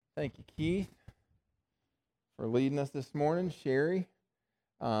Thank you, Keith, for leading us this morning. Sherry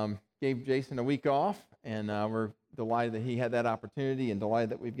gave Jason a week off, and we're delighted that he had that opportunity and delighted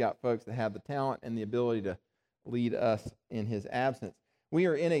that we've got folks that have the talent and the ability to lead us in his absence. We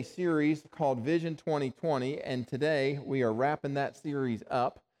are in a series called Vision 2020, and today we are wrapping that series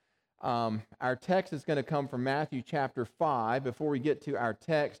up. Our text is going to come from Matthew chapter 5. Before we get to our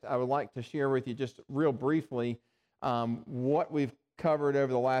text, I would like to share with you just real briefly what we've covered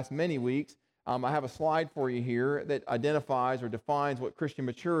over the last many weeks. I have a slide for you here that identifies or defines what Christian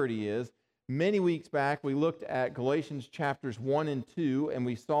maturity is. Many weeks back, we looked at Galatians chapters 1 and 2, and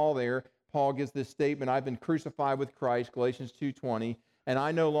we saw there, Paul gives this statement, I've been crucified with Christ, Galatians 2:20, and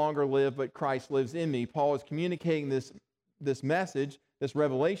I no longer live, but Christ lives in me. Paul is communicating this message, this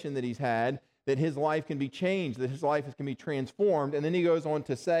revelation that he's had, that his life can be changed, that his life can be transformed, and then he goes on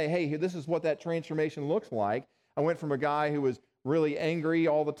to say, hey, this is what that transformation looks like. I went from a guy who was really angry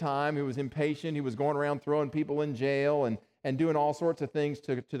all the time, who was impatient, he was going around throwing people in jail and doing all sorts of things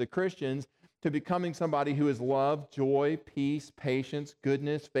to the Christians, to becoming somebody who is love, joy, peace, patience,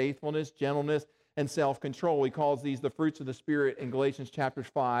 goodness, faithfulness, gentleness, and self-control. He calls these the fruits of the Spirit in Galatians chapter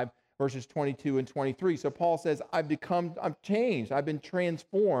 5, verses 22 and 23. So Paul says, I've changed. I've been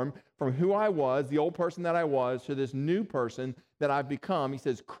transformed from who I was, the old person that I was, to this new person that I've become. He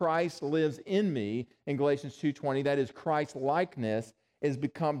says, Christ lives in me in Galatians 2:20. That is, Christ likeness is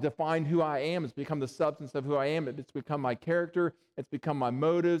defined who I am. It's become the substance of who I am. It's become my character. It's become my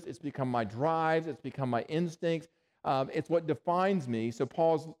motives. It's become my drives. It's become my instincts. It's what defines me. So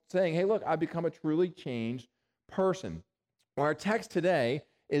Paul's saying, hey, look, I've become a truly changed person. Well, our text today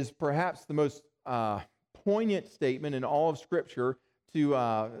is perhaps the most poignant statement in all of Scripture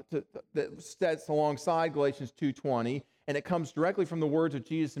that sets alongside Galatians 2:20, and it comes directly from the words of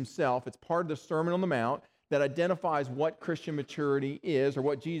Jesus himself. It's part of the Sermon on the Mount that identifies what Christian maturity is, or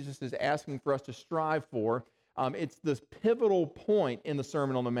what Jesus is asking for us to strive for. It's this pivotal point in the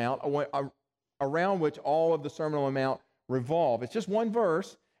Sermon on the Mount around which all of the Sermon on the Mount revolve. It's just one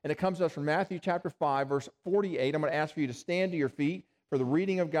verse, and it comes to us from Matthew chapter 5, verse 48. I'm going to ask for you to stand to your feet for the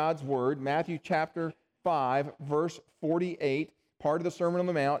reading of God's Word. Matthew chapter 5, verse 48, part of the Sermon on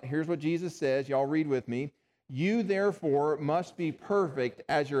the Mount. Here's what Jesus says. Y'all read with me. You, therefore, must be perfect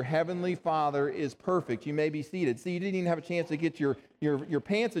as your heavenly Father is perfect. You may be seated. See, you didn't even have a chance to get your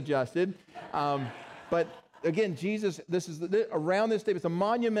pants adjusted. But again, Jesus, around this statement, it's a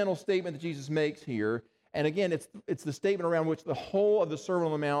monumental statement that Jesus makes here. And again, it's the statement around which the whole of the Sermon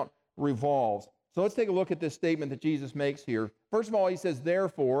on the Mount revolves. So let's take a look at this statement that Jesus makes here. First of all, he says,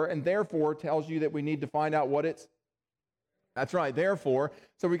 therefore, and therefore tells you that we need to find out what it's. That's right, therefore.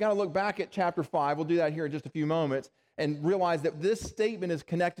 So we got to look back at chapter 5. We'll do that here in just a few moments and realize that this statement is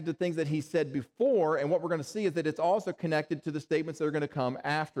connected to things that he said before, and what we're going to see is that it's also connected to the statements that are going to come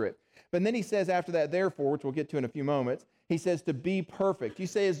after it. But then he says after that, therefore, which we'll get to in a few moments, he says to be perfect. You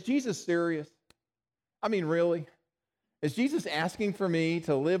say, is Jesus serious? I mean, really? Is Jesus asking for me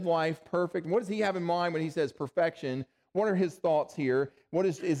to live life perfect? What does he have in mind when he says perfection? What are his thoughts here?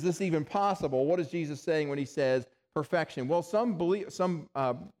 Is this even possible? What is Jesus saying when he says perfection? Well, some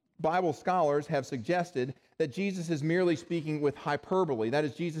Bible scholars have suggested that Jesus is merely speaking with hyperbole. That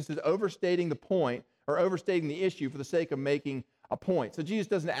is, Jesus is overstating the point or overstating the issue for the sake of making a point. So Jesus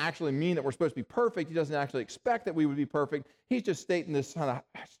doesn't actually mean that we're supposed to be perfect. He doesn't actually expect that we would be perfect. He's just stating this kind of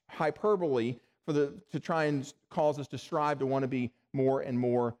hyperbole to try and cause us to strive to want to be more and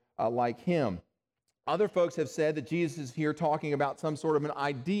more like him. Other folks have said that Jesus is here talking about some sort of an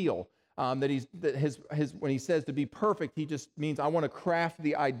ideal. When he says to be perfect, he just means I want to craft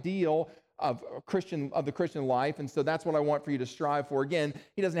the ideal of the Christian life, and so that's what I want for you to strive for. Again,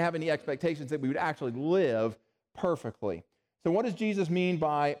 he doesn't have any expectations that we would actually live perfectly. So what does Jesus mean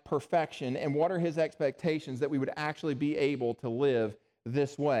by perfection, and what are his expectations that we would actually be able to live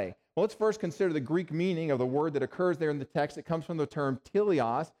this way? Well, let's first consider the Greek meaning of the word that occurs there in the text. It comes from the term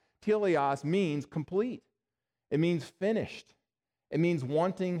teleos. Teleos means complete. It means finished. It means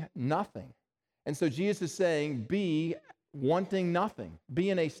wanting nothing. And so Jesus is saying, be wanting nothing. Be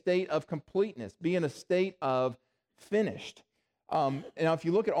in a state of completeness. Be in a state of finished. Now, if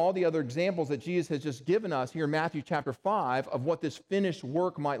you look at all the other examples that Jesus has just given us here in Matthew chapter 5 of what this finished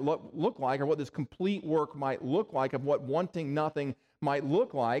work might look like, or what this complete work might look like, of what wanting nothing might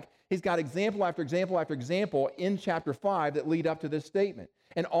look like, he's got example after example after example in chapter 5 that lead up to this statement.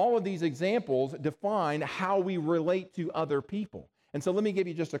 And all of these examples define how we relate to other people. And so let me give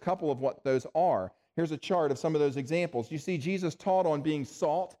you just a couple of what those are. Here's a chart of some of those examples. You see, Jesus taught on being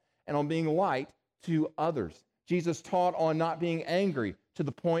salt and on being light to others. Jesus taught on not being angry to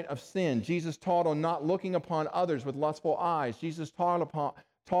the point of sin. Jesus taught on not looking upon others with lustful eyes. Jesus taught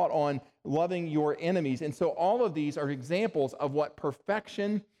taught on loving your enemies. And so all of these are examples of what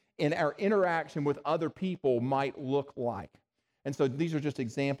perfection in our interaction with other people might look like. And so these are just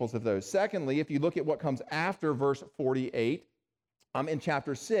examples of those. Secondly, if you look at what comes after verse 48, in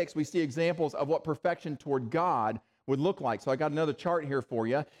chapter 6, we see examples of what perfection toward God would look like. So I got another chart here for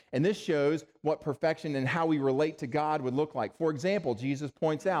you, and this shows what perfection and how we relate to God would look like. For example, Jesus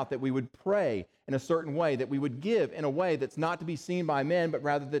points out that we would pray in a certain way, that we would give in a way that's not to be seen by men, but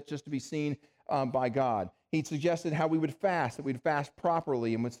rather that's just to be seen by God. He suggested how we would fast, that we'd fast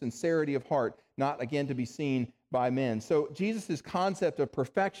properly and with sincerity of heart, not again to be seen by men. So Jesus' concept of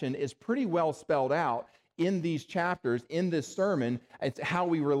perfection is pretty well spelled out in these chapters, in this sermon. It's how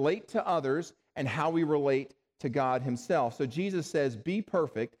we relate to others and how we relate to God himself. So Jesus says, be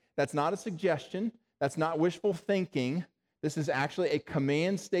perfect. That's not a suggestion. That's not wishful thinking. This is actually a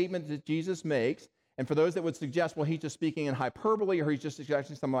command statement that Jesus makes. And for those that would suggest, well, he's just speaking in hyperbole or he's just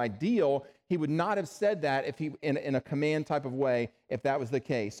suggesting some ideal, he would not have said that if he in a command type of way if that was the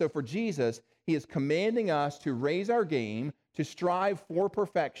case. So for Jesus, he is commanding us to raise our game, to strive for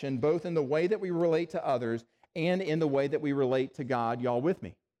perfection, both in the way that we relate to others and in the way that we relate to God. Y'all with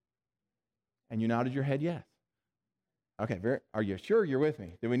me? And you nodded your head yes. Okay, are you sure you're with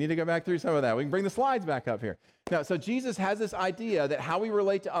me? Do we need to go back through some of that? We can bring the slides back up here. Now, so Jesus has this idea that how we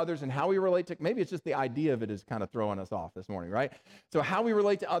relate to others and how we relate to, maybe it's just the idea of it is kind of throwing us off this morning, right? So how we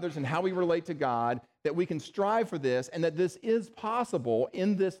relate to others and how we relate to God, that we can strive for this and that this is possible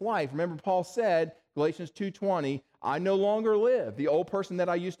in this life. Remember, Paul said, Galatians 2:20, I no longer live. The old person that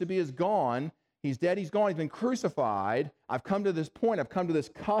I used to be is gone. He's dead, he's gone, he's been crucified. I've come to this point, I've come to this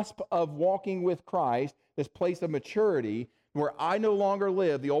cusp of walking with Christ, this place of maturity where I no longer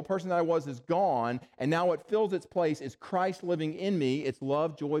live. The old person that I was is gone, and now what fills its place is Christ living in me. It's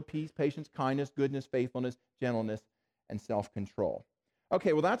love, joy, peace, patience, kindness, goodness, faithfulness, gentleness, and self-control.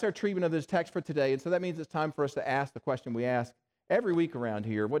 Okay, well, that's our treatment of this text for today, and so that means it's time for us to ask the question we ask every week around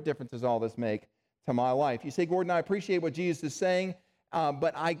here. What difference does all this make to my life? You say, Gordon, I appreciate what Jesus is saying,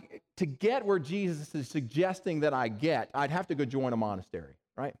 but to get where Jesus is suggesting that I get, I'd have to go join a monastery,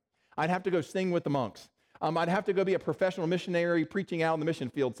 right? I'd have to go sing with the monks. I'd have to go be a professional missionary preaching out in the mission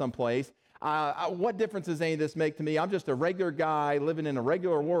field someplace. What difference does any of this make to me? I'm just a regular guy living in a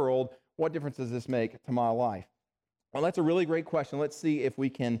regular world. What difference does this make to my life? Well, that's a really great question. Let's see if we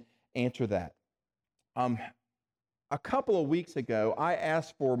can answer that. A couple of weeks ago, I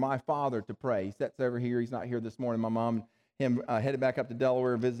asked for my father to pray. He sits over here. He's not here this morning. My mom and him headed back up to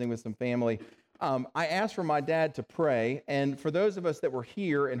Delaware visiting with some family. I asked for my dad to pray, and for those of us that were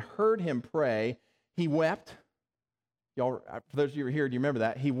here and heard him pray, he wept. Y'all, for those of you who were here, do you remember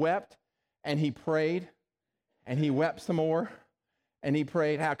that? He wept, and he prayed, and he wept some more, and he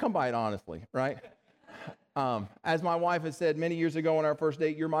prayed. Come by it honestly, right? As my wife had said many years ago on our first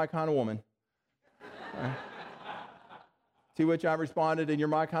date, you're my kind of woman. Right? To which I responded, and you're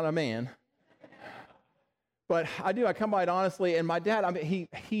my kind of man. But I come by it honestly, and my dad,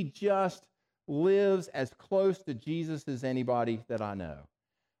 he just lives as close to Jesus as anybody that I know.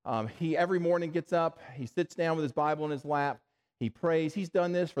 He every morning gets up, he sits down with his Bible in his lap, he prays. He's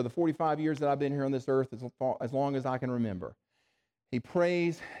done this for the 45 years that I've been here on this earth, as long as I can remember. He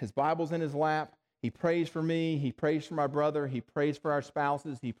prays, his Bible's in his lap, he prays for me, he prays for my brother, he prays for our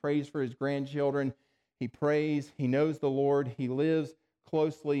spouses, he prays for his grandchildren, he prays, he knows the Lord, he lives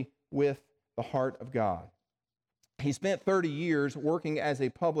closely with the heart of God. He spent 30 years working as a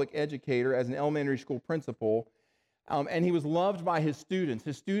public educator, as an elementary school principal, and he was loved by his students.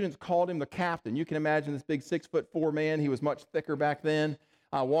 His students called him the captain. You can imagine this big 6'4" man. He was much thicker back then,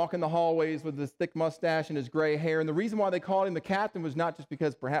 walking the hallways with his thick mustache and his gray hair. And the reason why they called him the captain was not just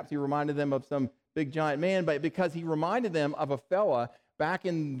because perhaps he reminded them of some big giant man, but because he reminded them of a fella back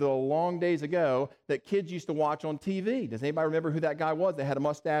in the long days ago that kids used to watch on TV. Does anybody remember who that guy was that had a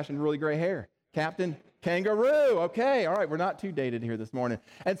mustache and really gray hair? Captain Kangaroo. Okay, all right, we're not too dated here this morning.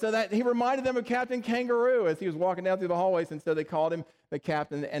 And so that he reminded them of Captain Kangaroo as he was walking down through the hallways, and so they called him the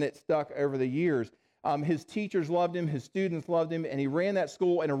captain, and it stuck over the years. His teachers loved him, his students loved him, and he ran that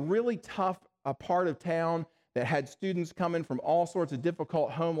school in a really tough part of town that had students coming from all sorts of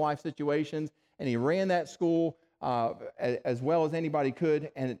difficult home life situations, and he ran that school as well as anybody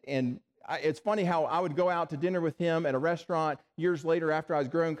could, and it's funny how I would go out to dinner with him at a restaurant years later after I was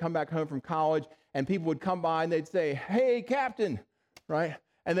grown, come back home from college, and people would come by and they'd say, hey, Captain, right?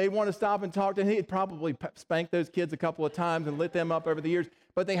 And they'd want to stop and talk to him. He'd probably spanked those kids a couple of times and lit them up over the years,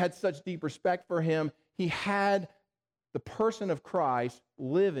 but they had such deep respect for him. He had the person of Christ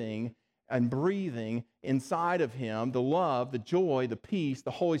living and breathing inside of him, the love, the joy, the peace,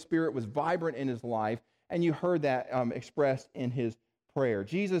 the Holy Spirit was vibrant in his life, and you heard that expressed in his prayer.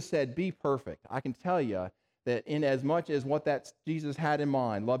 Jesus said, be perfect. I can tell you that in as much as what that Jesus had in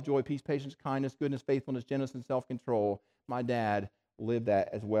mind, love, joy, peace, patience, kindness, goodness, faithfulness, gentleness, and self-control, my dad lived that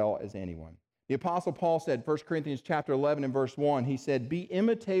as well as anyone. The Apostle Paul said, 1 Corinthians chapter 11 and verse 1, he said, be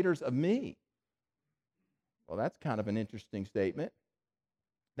imitators of me. Well, that's kind of an interesting statement,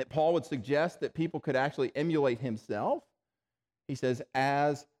 that Paul would suggest that people could actually emulate himself. He says,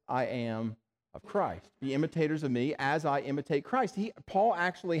 as I am of Christ. Be imitators of me as I imitate Christ. Paul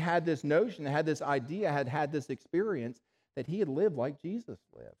actually had this notion, had this idea, had this experience that he had lived like Jesus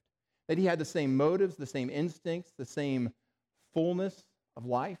lived. That he had the same motives, the same instincts, the same fullness of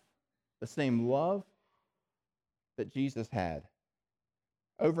life, the same love that Jesus had.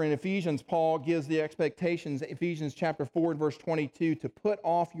 Over in Ephesians, Paul gives the expectations, Ephesians chapter 4 and verse 22, to put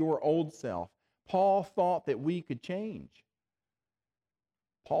off your old self. Paul thought that we could change.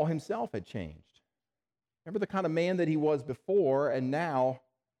 Paul himself had changed. Remember the kind of man that he was before, and now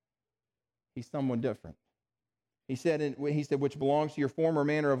he's someone different. He said, which belongs to your former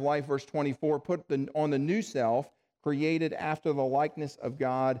manner of life, verse 24, put on the new self, created after the likeness of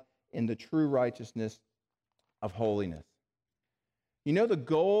God in the true righteousness of holiness. You know, the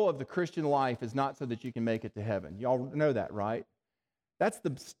goal of the Christian life is not so that you can make it to heaven. Y'all know that, right? That's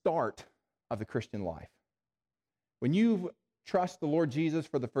the start of the Christian life. When you trust the Lord Jesus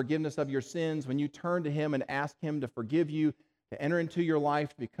for the forgiveness of your sins, when you turn to him and ask him to forgive you, to enter into your life,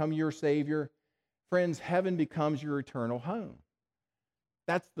 to become your Savior, friends, heaven becomes your eternal home.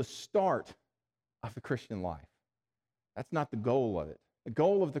 That's the start of the Christian life. That's not the goal of it. The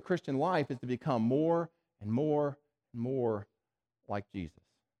goal of the Christian life is to become more and more and more like Jesus.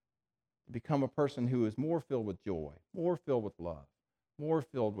 To become a person who is more filled with joy, more filled with love, more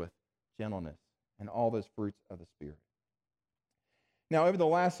filled with gentleness, and all those fruits of the Spirit. Now, over the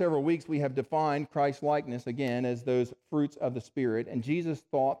last several weeks, we have defined Christ-likeness again as those fruits of the Spirit, and Jesus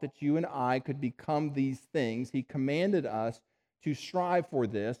thought that you and I could become these things. He commanded us to strive for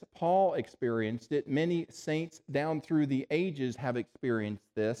this. Paul experienced it. Many saints down through the ages have experienced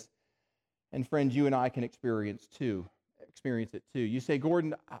this. And friends, you and I can experience it too. You say,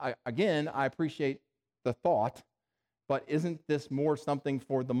 Gordon, I appreciate the thought, but isn't this more something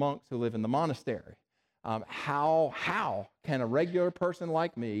for the monks who live in the monastery? How can a regular person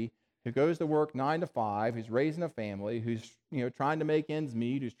like me, who goes to work 9 to 5, who's raising a family, who's trying to make ends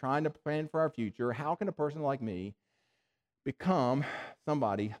meet, who's trying to plan for our future, how can a person like me become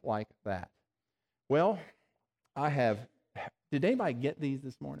somebody like that? Well, did anybody get these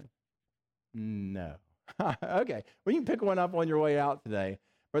this morning? No. Okay, well, you can pick one up on your way out today,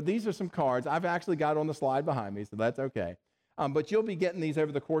 but these are some cards. I've actually got on the slide behind me, so that's okay. But you'll be getting these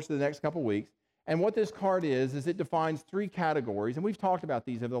over the course of the next couple weeks. And what this card is it defines 3 categories, and we've talked about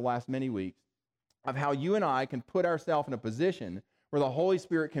these over the last many weeks, of how you and I can put ourselves in a position where the Holy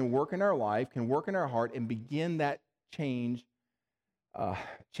Spirit can work in our life, can work in our heart, and begin that change.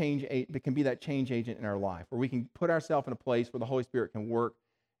 It can be that change agent in our life, where we can put ourselves in a place where the Holy Spirit can work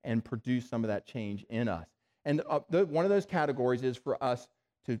and produce some of that change in us. And one of those categories is for us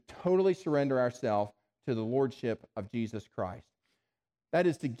to totally surrender ourselves to the lordship of Jesus Christ. That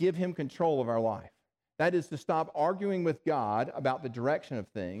is to give him control of our life. That is to stop arguing with God about the direction of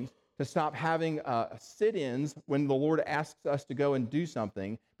things, to stop having sit-ins when the Lord asks us to go and do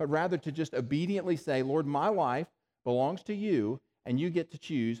something, but rather to just obediently say, Lord, my life belongs to you, and you get to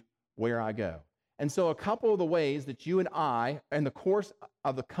choose where I go. And so a couple of the ways that you and I, in the course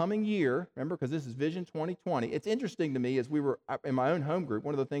of the coming year, remember, because this is Vision 2020, it's interesting to me, as we were in my own home group,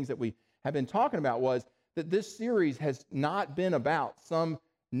 one of the things that we have been talking about was that this series has not been about some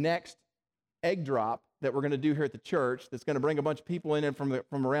next egg drop that we're going to do here at the church that's going to bring a bunch of people in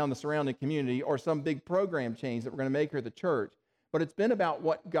from around the surrounding community, or some big program change that we're going to make here at the church. But it's been about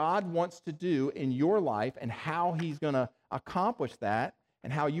what God wants to do in your life and how he's going to accomplish that,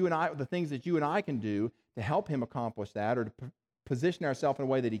 and how you and I, the things that you and I can do to help him accomplish that, or to position ourselves in a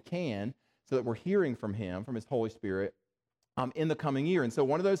way that he can, so that we're hearing from him, from his Holy Spirit, in the coming year. And so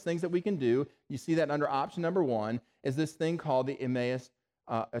one of those things that we can do, you see that under option number 1, is this thing called the Emmaus,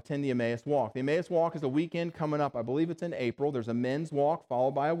 attend the Emmaus Walk. The Emmaus Walk is a weekend coming up. I believe it's in April. There's a men's walk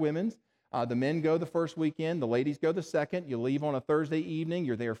followed by a women's. The men go the first weekend. The ladies go the second. You leave on a Thursday evening.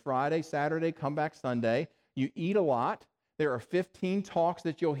 You're there Friday, Saturday, come back Sunday. You eat a lot. There are 15 talks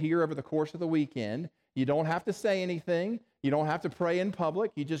that you'll hear over the course of the weekend. You don't have to say anything. You don't have to pray in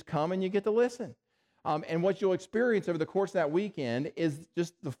public. You just come and you get to listen. And what you'll experience over the course of that weekend is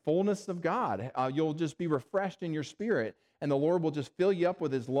just the fullness of God. You'll just be refreshed in your spirit, and the Lord will just fill you up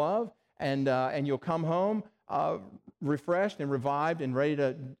with his love, and you'll come home refreshed and revived and ready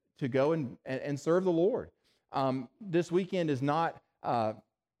to go and serve the Lord. This weekend is not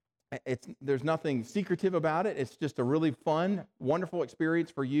there's nothing secretive about it. It's just a really fun, wonderful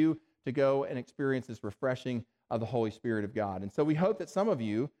experience for you to go and experience this refreshing of the Holy Spirit of God. And so we hope that some of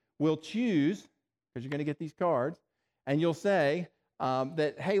you will choose, because you're going to get these cards, and you'll say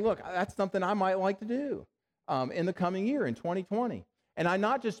that, hey, look, that's something I might like to do in the coming year, in 2020. And I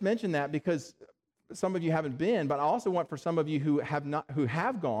not just mention that because some of you haven't been, but I also want for some of you who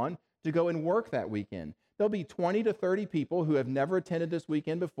have gone to go and work that weekend. There'll be 20 to 30 people who have never attended this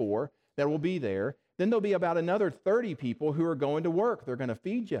weekend before that will be there. Then there'll be about another 30 people who are going to work. They're going to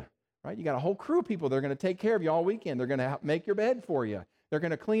feed you, right? You got a whole crew of people. They're going to take care of you all weekend. They're going to make your bed for you. They're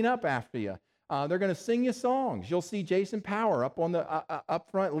going to clean up after you. They're going to sing you songs. You'll see Jason Power up on the up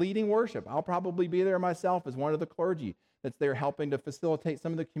front leading worship. I'll probably be there myself as one of the clergy that's there helping to facilitate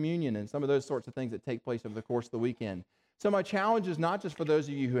some of the communion and some of those sorts of things that take place over the course of the weekend. So my challenge is not just for those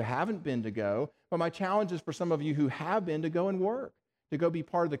of you who haven't been to go, but my challenge is for some of you who have been to go and work, to go be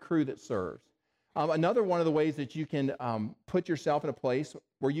part of the crew that serves. Another one of the ways that you can put yourself in a place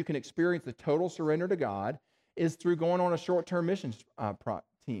where you can experience the total surrender to God is through going on a short-term missions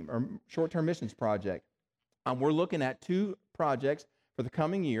team or short-term missions project. We're looking at 2 projects for the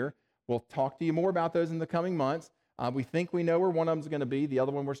coming year. We'll talk to you more about those in the coming months. We think we know where one of them is going to be. The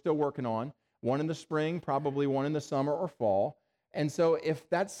other one we're still working on. One in the spring, probably one in the summer or fall. And so if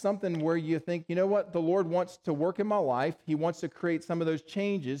that's something where you think, you know what, the Lord wants to work in my life, he wants to create some of those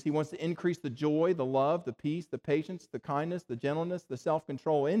changes, he wants to increase the joy, the love, the peace, the patience, the kindness, the gentleness, the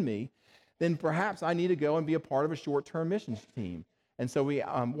self-control in me, then perhaps I need to go and be a part of a short-term missions team. And so we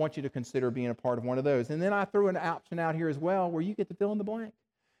want you to consider being a part of one of those. And then I threw an option out here as well where you get to fill in the blank,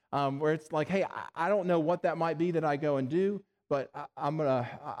 where it's like, hey, I don't know what that might be that I go and do, but I'm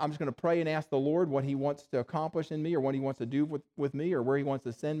just gonna pray and ask the Lord what he wants to accomplish in me or what he wants to do with me or where he wants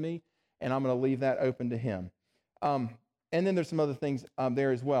to send me, and I'm gonna leave that open to him. And then there's some other things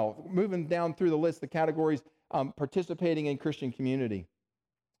there as well. Moving down through the list, the categories, participating in Christian community.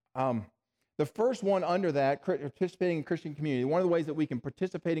 The first one under that, participating in Christian community, one of the ways that we can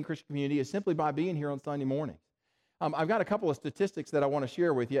participate in Christian community is simply by being here on Sunday mornings. I've got a couple of statistics that I want to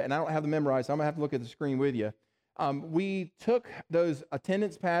share with you, and I don't have them memorized, so I'm gonna have to look at the screen with you. We took those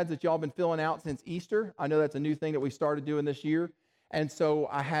attendance pads that y'all been filling out since Easter. I know that's a new thing that we started doing this year. And so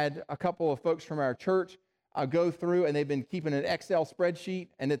I had a couple of folks from our church go through, and they've been keeping an Excel spreadsheet,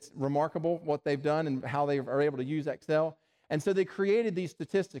 and it's remarkable what they've done and how they are able to use Excel. And so they created these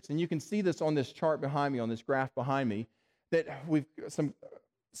statistics, and you can see this on this chart behind me, on this graph behind me, that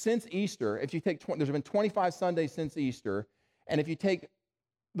since Easter, if you take, there's been 25 Sundays since Easter, and if you take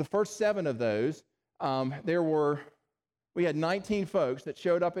the first 7 of those, we had 19 folks that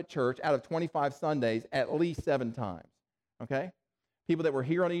showed up at church out of 25 Sundays at least 7 times, okay? People that were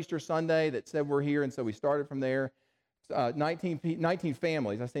here on Easter Sunday that said we're here, and so we started from there. 19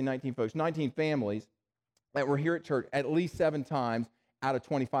 families, I say 19 folks, 19 families that were here at church at least 7 times out of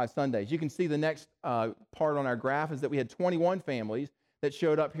 25 Sundays. You can see the next part on our graph is that we had 21 families that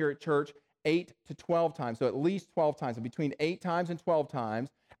showed up here at church 8 to 12 times, so at least 12 times, so between 8 times and 12 times.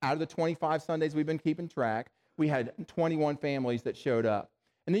 Out of the 25 Sundays we've been keeping track, we had 21 families that showed up.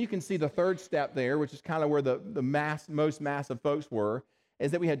 And then you can see the third step there, which is kind of where the most massive folks were, is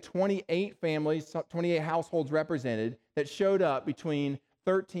that we had 28 families, 28 households represented that showed up between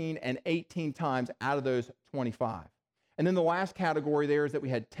 13 and 18 times out of those 25. And then the last category there is that we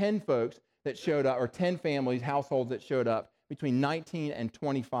had 10 folks that showed up, or 10 families, households that showed up between 19 and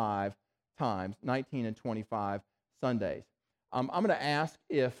 25 times, 19 and 25 Sundays. I'm going to ask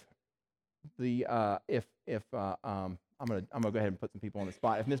if I'm going to go ahead and put some people on the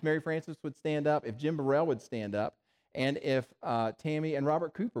spot. If Miss Mary Francis would stand up, if Jim Burrell would stand up, and if Tammy and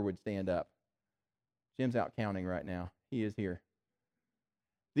Robert Cooper would stand up. Jim's out counting right now. He is here.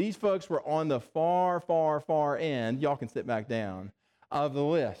 These folks were on the far, far, far end. Y'all can sit back down of the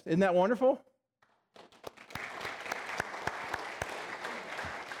list. Isn't that wonderful?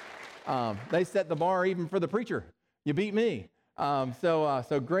 They set the bar even for the preacher. You beat me.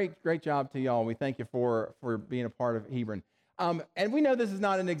 So great job to y'all. We thank you for being a part of Hebron. And we know this is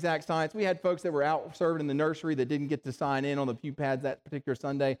not an exact science. We had folks that were out serving in the nursery that didn't get to sign in on the pew pads that particular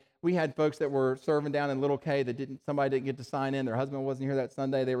Sunday. We had folks that were serving down in Little K that somebody didn't get to sign in. Their husband wasn't here that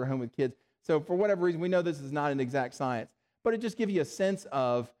Sunday. They were home with kids. So for whatever reason, we know this is not an exact science. But it just gives you a sense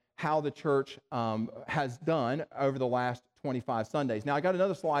of how the church has done over the last 25 Sundays. Now, I got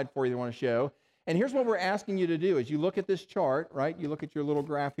another slide for you that I want to show. And here's what we're asking you to do. As you look at this chart, right, you look at your little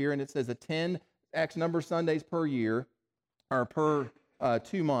graph here, and it says a X number of Sundays per year, or per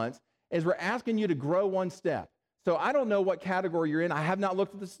 2 months, is we're asking you to grow one step. So I don't know what category you're in. I have not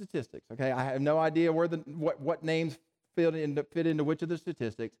looked at the statistics, okay? I have no idea where what names fit into which of the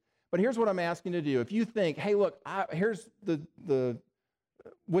statistics. But here's what I'm asking you to do. If you think, hey, look, here's the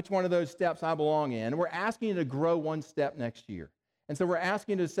which one of those steps I belong in, we're asking you to grow one step next year. And so we're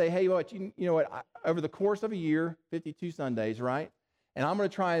asking you to say, hey, you know what, over the course of a year, 52 Sundays, right? And I'm going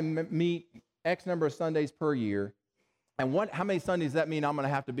to try and meet X number of Sundays per year. And how many Sundays does that mean I'm going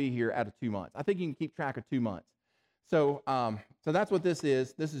to have to be here out of 2 months? I think you can keep track of 2 months. So that's what this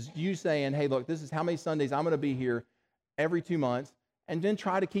is. This is you saying, hey, look, this is how many Sundays I'm going to be here every 2 months. And then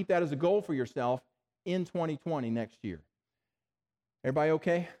try to keep that as a goal for yourself in 2020 next year. Everybody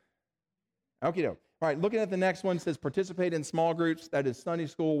okay? Okay, all right, looking at the next one, says participate in small groups. That is Sunday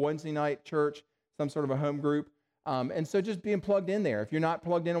school, Wednesday night, church, some sort of a home group. And so just being plugged in there. If you're not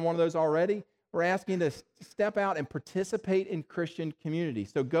plugged in one of those already, we're asking you to step out and participate in Christian community.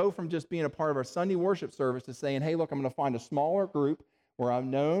 So go from just being a part of our Sunday worship service to saying, hey, look, I'm going to find a smaller group where I'm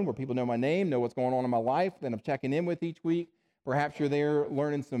known, where people know my name, know what's going on in my life, that I'm checking in with each week. Perhaps you're there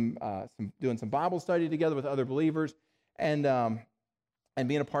learning doing some Bible study together with other believers, and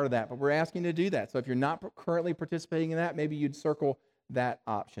being a part of that. But we're asking you to do that. So if you're not currently participating in that, maybe you'd circle that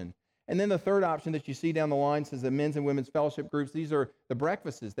option. And then the third option that you see down the line says the men's and women's fellowship groups. These are the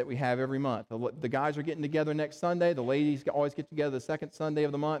breakfasts that we have every month. The guys are getting together next Sunday. The ladies always get together the second Sunday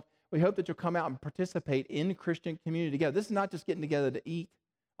of the month. We hope that you'll come out and participate in Christian community together. This is not just getting together to eat,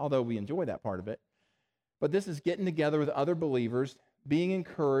 although we enjoy that part of it. But this is getting together with other believers, being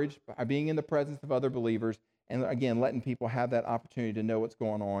encouraged by being in the presence of other believers, and again, letting people have that opportunity to know what's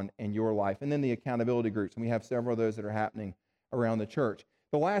going on in your life. And then the accountability groups, and we have several of those that are happening around the church.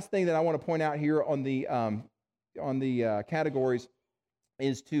 The last thing that I want to point out here on the categories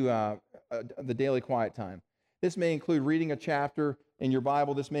is to the daily quiet time. This may include reading a chapter in your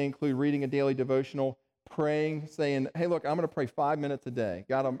Bible. This may include reading a daily devotional, praying, saying, hey, look, I'm going to pray 5 minutes a day.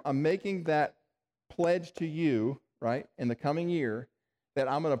 God, I'm making that pledge to you, right, in the coming year, that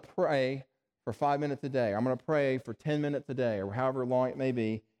I'm going to pray for 5 minutes a day. I'm going to pray for 10 minutes a day, or however long it may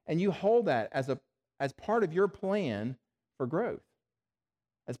be. And you hold that as part of your plan for growth,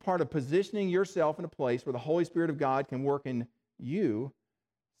 as part of positioning yourself in a place where the Holy Spirit of God can work in you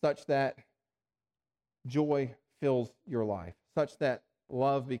such that joy fills your life, such that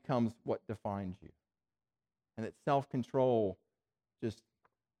love becomes what defines you, and that self-control just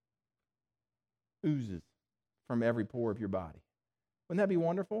oozes from every pore of your body. Wouldn't that be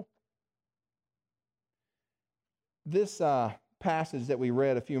wonderful? This passage that we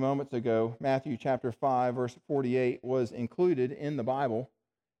read a few moments ago, Matthew chapter 5, verse 48, was included in the Bible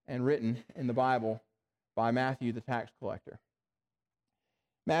and written in the Bible by Matthew the tax collector.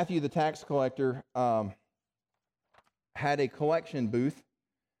 Matthew the tax collector had a collection booth,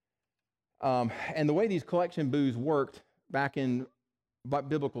 and the way these collection booths worked back in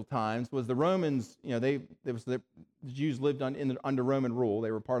biblical times was the Romans, the Jews lived under Roman rule. They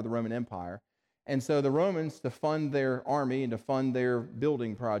were part of the Roman Empire. And so the Romans, to fund their army and to fund their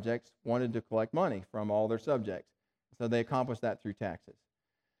building projects, wanted to collect money from all their subjects. So they accomplished that through taxes.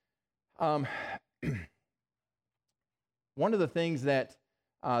 One of the things that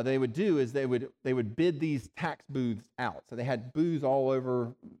they would do is they would bid these tax booths out. So they had booths all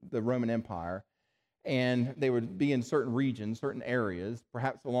over the Roman Empire, and they would be in certain regions, certain areas,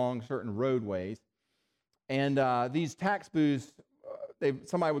 perhaps along certain roadways. And these tax booths,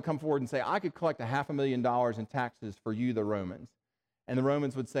 somebody would come forward and say, I could collect $500,000 in taxes for you, the Romans. And the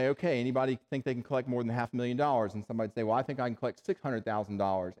Romans would say, okay, anybody think they can collect more than $500,000? And somebody would say, well, I think I can collect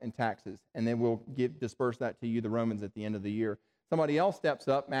 $600,000 in taxes, and then we'll disperse that to you, the Romans, at the end of the year. Somebody else steps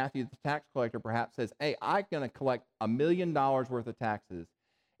up, Matthew, the tax collector, perhaps says, hey, I'm going to collect $1 million worth of taxes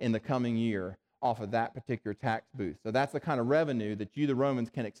in the coming year off of that particular tax booth. So that's the kind of revenue that you, the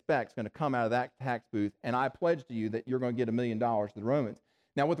Romans, can expect is going to come out of that tax booth, and I pledge to you that you're going to get $1 million to the Romans.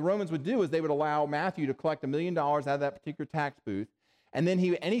 Now, what the Romans would do is they would allow Matthew to collect $1 million out of that particular tax booth, and then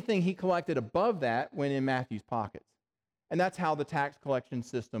anything he collected above that went in Matthew's pockets. And that's how the tax collection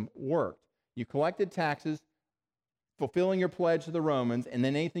system worked. You collected taxes, fulfilling your pledge to the Romans, and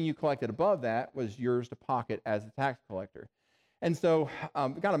then anything you collected above that was yours to pocket as a tax collector. And so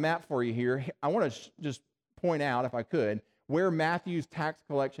I've got a map for you here. I want to just point out, if I could, where Matthew's tax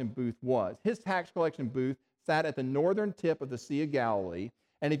collection booth was. His tax collection booth sat at the northern tip of the Sea of Galilee.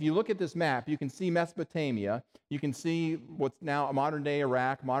 And if you look at this map, you can see Mesopotamia. You can see what's now modern-day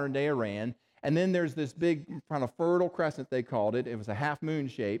Iraq, modern-day Iran. And then there's this big kind of fertile crescent, they called it. It was a half-moon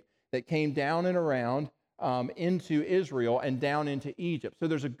shape that came down and around into Israel and down into Egypt. So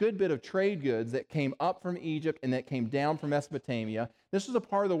there's a good bit of trade goods that came up from Egypt and that came down from Mesopotamia. This was a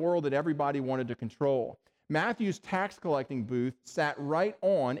part of the world that everybody wanted to control. Matthew's tax collecting booth sat right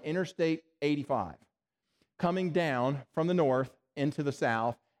on Interstate 85. coming down from the north into the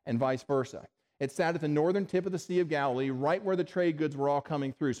south and vice versa. It sat at the northern tip of the Sea of Galilee, right where the trade goods were all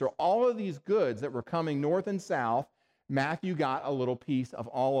coming through. So all of these goods that were coming north and south, Matthew got a little piece of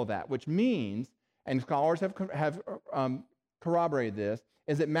all of that, which means, and scholars have corroborated this,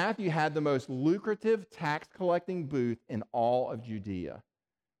 is that Matthew had the most lucrative tax collecting booth in all of Judea.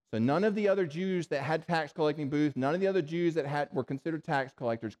 So none of the other Jews that had tax collecting booths, none of the other Jews that were considered tax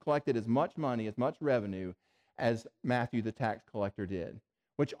collectors collected as much money, as much revenue as Matthew the tax collector did.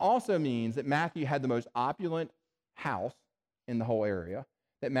 Which also means that Matthew had the most opulent house in the whole area,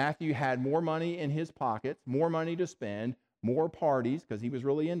 that Matthew had more money in his pockets, more money to spend, more parties, because he was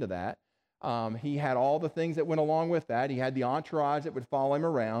really into that. He had all the things that went along with that. He had the entourage that would follow him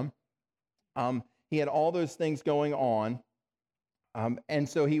around. He had all those things going on. And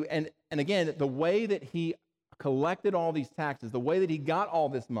so and again, the way that he collected all these taxes, the way that he got all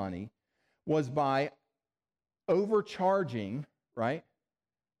this money was by overcharging, right,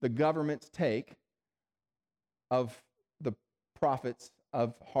 the government's take of the profits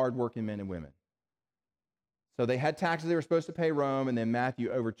of hardworking men and women. So they had taxes they were supposed to pay Rome, and then Matthew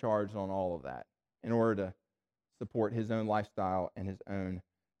overcharged on all of that in order to support his own lifestyle and his own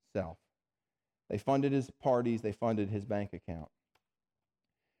self. They funded his parties, they funded his bank account.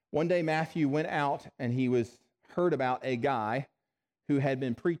 One day Matthew went out and he heard about a guy who had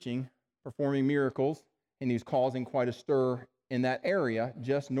been preaching, performing miracles, and he was causing quite a stir in that area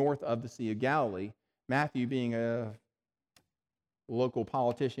just north of the Sea of Galilee. Matthew, being a local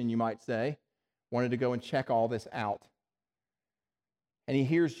politician, you might say, wanted to go and check all this out. And he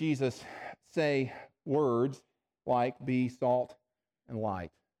hears Jesus say words like, be salt and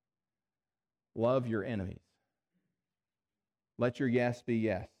light. Love your enemies. Let your yes be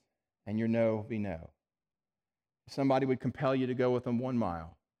yes, and your no be no. If somebody would compel you to go with them 1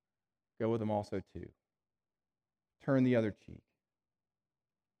 mile, go with them also 2. Turn the other cheek.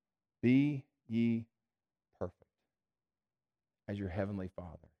 Be ye perfect, as your heavenly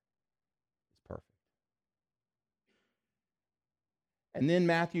Father is perfect. And then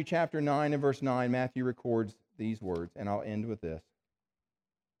Matthew chapter 9 and verse 9, Matthew records these words, and I'll end with this.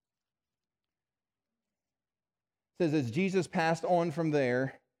 It says, as Jesus passed on from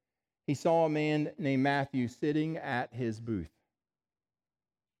there, he saw a man named Matthew sitting at his booth.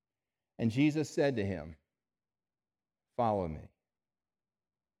 And Jesus said to him, follow me.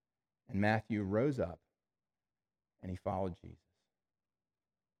 And Matthew rose up and he followed Jesus.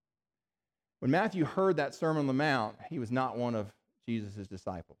 When Matthew heard that Sermon on the Mount, he was not one of Jesus'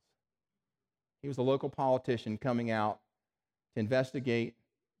 disciples. He was a local politician coming out to investigate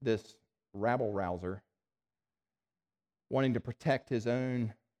this rabble-rouser, wanting to protect his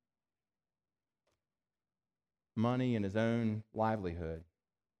own money and his own livelihood.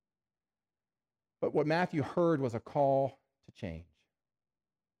 But what Matthew heard was a call to change.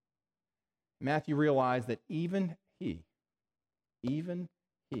 Matthew realized that even he, the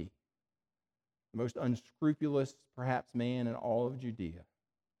most unscrupulous, perhaps, man in all of Judea,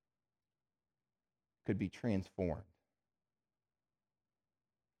 could be transformed.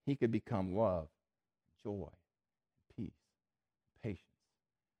 He could become love, joy, peace, patience,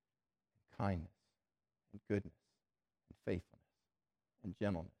 kindness, and goodness, and faithfulness, and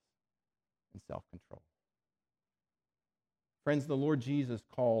gentleness, and self-control. Friends, the Lord Jesus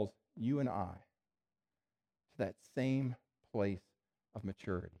calls you and I to that same place of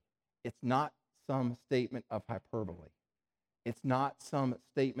maturity. It's not some statement of hyperbole. It's not some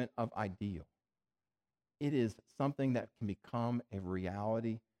statement of ideal. It is something that can become a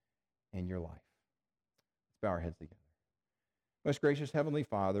reality in your life. Let's bow our heads together. Most gracious Heavenly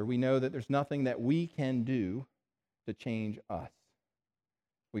Father, we know that there's nothing that we can do to change us.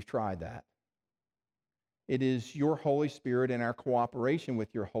 We've tried that. It is your Holy Spirit and our cooperation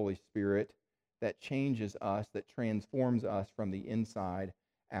with your Holy Spirit that changes us, that transforms us from the inside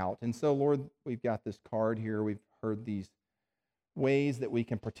out. And so, Lord, we've got this card here. We've heard these ways that we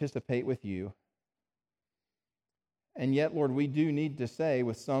can participate with you. And yet, Lord, we do need to say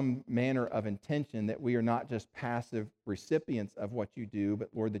with some manner of intention that we are not just passive recipients of what you do, but,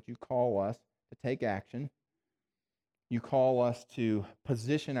 Lord, that you call us to take action. You call us to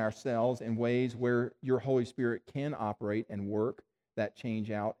position ourselves in ways where your Holy Spirit can operate and work that change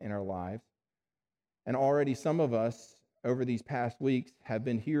out in our lives. And already some of us over these past weeks have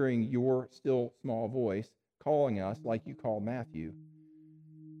been hearing your still small voice calling us, like you called Matthew,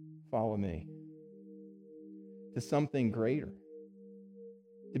 follow me, to something greater,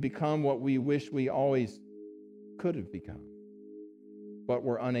 to become what we wish we always could have become, but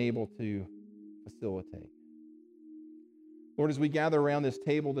were unable to facilitate. Lord, as we gather around this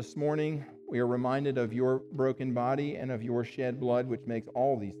table this morning, We are reminded of your broken body and of your shed blood, which makes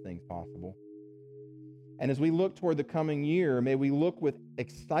all these things possible. And as we look toward the coming year, may we look with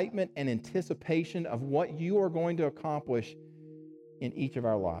excitement and anticipation of what you are going to accomplish in each of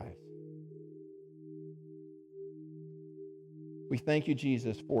our lives. We thank you,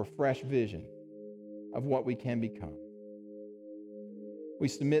 Jesus, for fresh vision of what we can become. We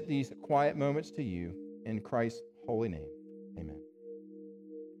submit these quiet moments to you in Christ's holy name.